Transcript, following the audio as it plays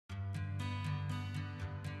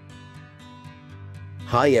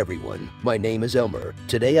Hi everyone, my name is Elmer.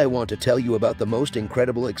 Today I want to tell you about the most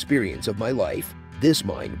incredible experience of my life. This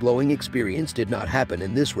mind-blowing experience did not happen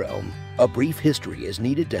in this realm. A brief history is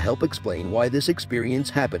needed to help explain why this experience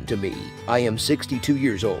happened to me. I am 62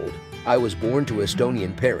 years old. I was born to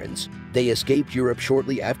Estonian parents. They escaped Europe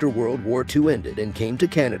shortly after World War II ended and came to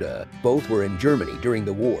Canada. Both were in Germany during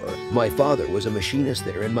the war. My father was a machinist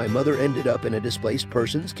there and my mother ended up in a displaced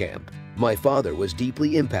persons camp. My father was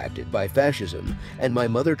deeply impacted by fascism and my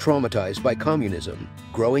mother traumatized by communism.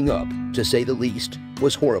 Growing up, to say the least,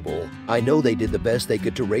 was horrible. I know they did the best they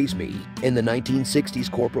could to raise me. In the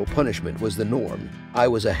 1960s, corporal punishment was the norm. I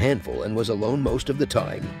was a handful and was alone most of the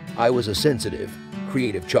time. I was a sensitive,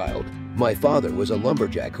 creative child. My father was a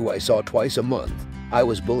lumberjack who I saw twice a month. I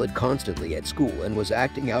was bullied constantly at school and was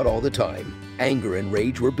acting out all the time. Anger and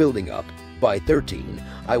rage were building up. By 13,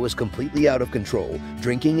 I was completely out of control,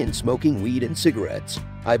 drinking and smoking weed and cigarettes.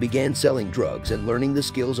 I began selling drugs and learning the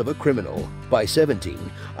skills of a criminal. By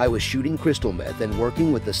 17, I was shooting crystal meth and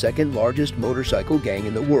working with the second largest motorcycle gang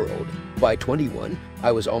in the world. By 21,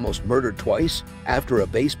 I was almost murdered twice after a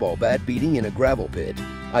baseball bat beating in a gravel pit.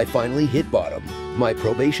 I finally hit bottom. My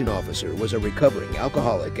probation officer was a recovering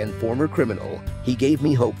alcoholic and former criminal. He gave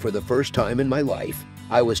me hope for the first time in my life.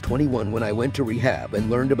 I was 21 when I went to rehab and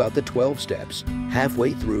learned about the 12 steps.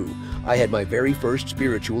 Halfway through, I had my very first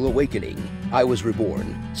spiritual awakening. I was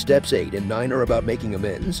reborn. Steps 8 and 9 are about making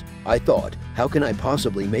amends. I thought, how can I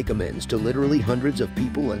possibly make amends to literally hundreds of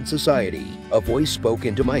people and society? A voice spoke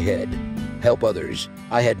into my head. Help others.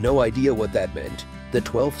 I had no idea what that meant. The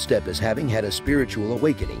 12th step is having had a spiritual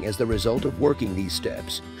awakening as the result of working these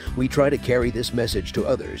steps. We try to carry this message to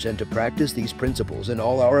others and to practice these principles in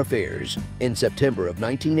all our affairs. In September of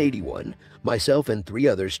 1981, myself and 3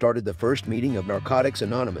 others started the first meeting of Narcotics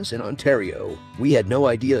Anonymous in Ontario. We had no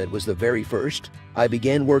idea it was the very first. I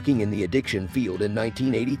began working in the addiction field in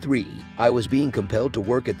 1983. I was being compelled to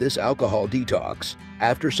work at this alcohol detox.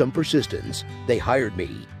 After some persistence, they hired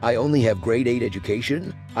me. I only have grade 8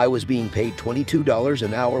 education. I was being paid $22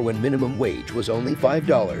 an hour when minimum wage was only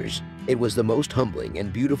 $5. It was the most humbling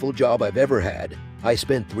and beautiful job I've ever had. I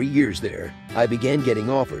spent 3 years there. I began getting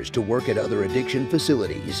offers to work at other addiction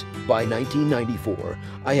facilities. By 1994,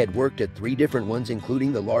 I had worked at 3 different ones,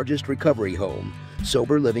 including the largest recovery home,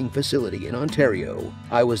 sober living facility in Ontario.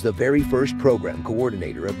 I was the very first program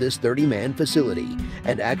coordinator of this 30-man facility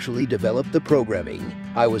and actually developed the programming.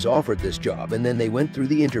 I was offered this job and then they went through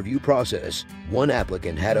the interview process. One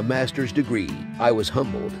applicant had a master's degree. I was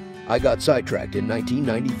humbled. I got sidetracked in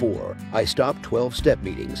 1994. I stopped 12-step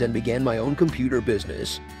meetings and began my own computer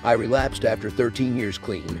business. I relapsed after 13 years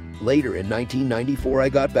clean. Later in 1994, I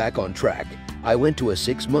got back on track. I went to a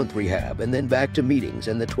 6-month rehab and then back to meetings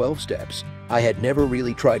and the 12 steps. I had never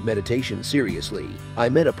really tried meditation seriously. I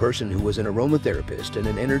met a person who was an aromatherapist and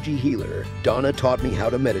an energy healer. Donna taught me how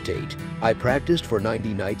to meditate. I practiced for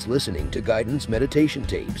 90 nights listening to guidance meditation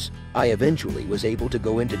tapes. I eventually was able to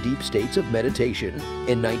go into deep states of meditation.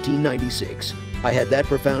 In 1996, I had that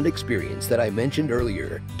profound experience that I mentioned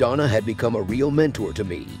earlier. Donna had become a real mentor to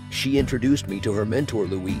me. She introduced me to her mentor,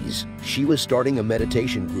 Louise. She was starting a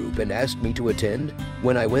meditation group and asked me to attend.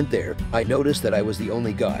 When I went there, I noticed that I was the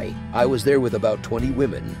only guy. I was there with about 20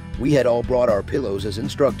 women. We had all brought our pillows as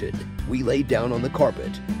instructed. We laid down on the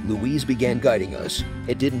carpet. Louise began guiding us.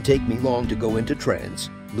 It didn't take me long to go into trance.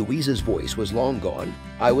 Louise's voice was long gone.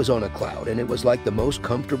 I was on a cloud and it was like the most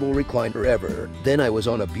comfortable recliner ever. Then I was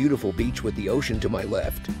on a beautiful beach with the ocean to my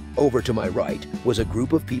left. Over to my right was a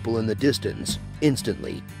group of people in the distance.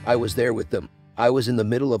 Instantly, I was there with them. I was in the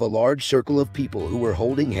middle of a large circle of people who were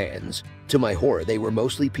holding hands. To my horror, they were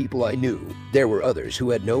mostly people I knew. There were others who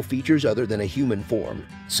had no features other than a human form.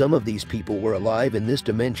 Some of these people were alive in this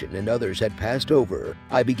dimension and others had passed over.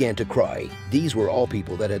 I began to cry. These were all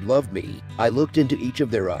people that had loved me. I looked into each of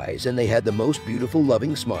their eyes and they had the most beautiful,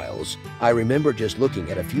 loving smiles. I remember just looking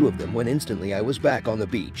at a few of them when instantly I was back on the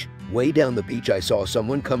beach. Way down the beach, I saw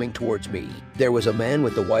someone coming towards me. There was a man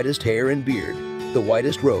with the whitest hair and beard, the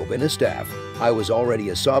whitest robe and a staff. I was already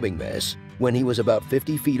a sobbing mess. When he was about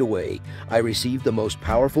 50 feet away, I received the most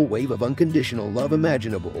powerful wave of unconditional love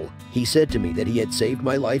imaginable. He said to me that he had saved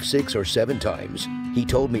my life 6 or 7 times. He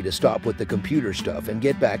told me to stop with the computer stuff and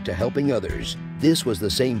get back to helping others. This was the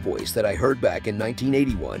same voice that I heard back in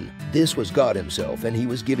 1981. This was God himself, and he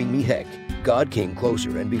was giving me heck. God came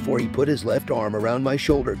closer, and before he put his left arm around my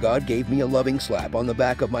shoulder, God gave me a loving slap on the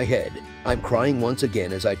back of my head. I'm crying once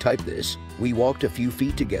again as I type this. We walked a few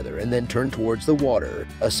feet together and then turned towards the water.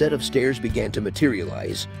 A set of stairs began to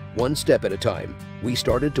materialize, one step at a time. We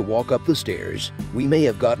started to walk up the stairs. We may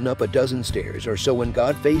have gotten up a dozen stairs or so when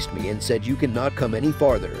God faced me and said, "You cannot come any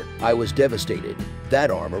farther." I was devastated.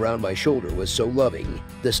 That arm around my shoulder was so loving.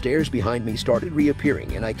 The stairs behind me started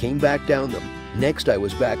reappearing and I came back down them. Next, I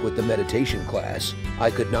was back with the meditation class. I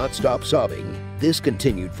could not stop sobbing. This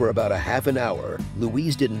continued for about a half an hour.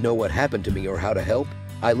 Louise didn't know what happened to me or how to help.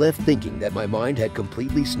 I left thinking that my mind had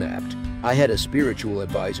completely snapped. I had a spiritual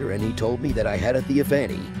advisor and he told me that I had a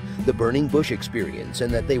theophany, the burning bush experience,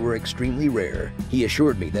 and that they were extremely rare. He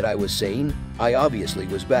assured me that I was sane. I obviously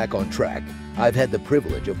was back on track. I've had the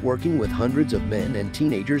privilege of working with hundreds of men and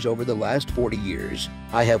teenagers over the last 40 years.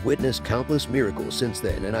 I have witnessed countless miracles since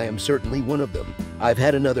then, and I am certainly one of them. I've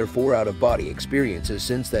had another 4 out-of-body experiences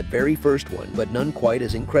since that very first one, but none quite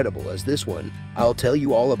as incredible as this one. I'll tell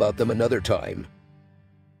you all about them another time.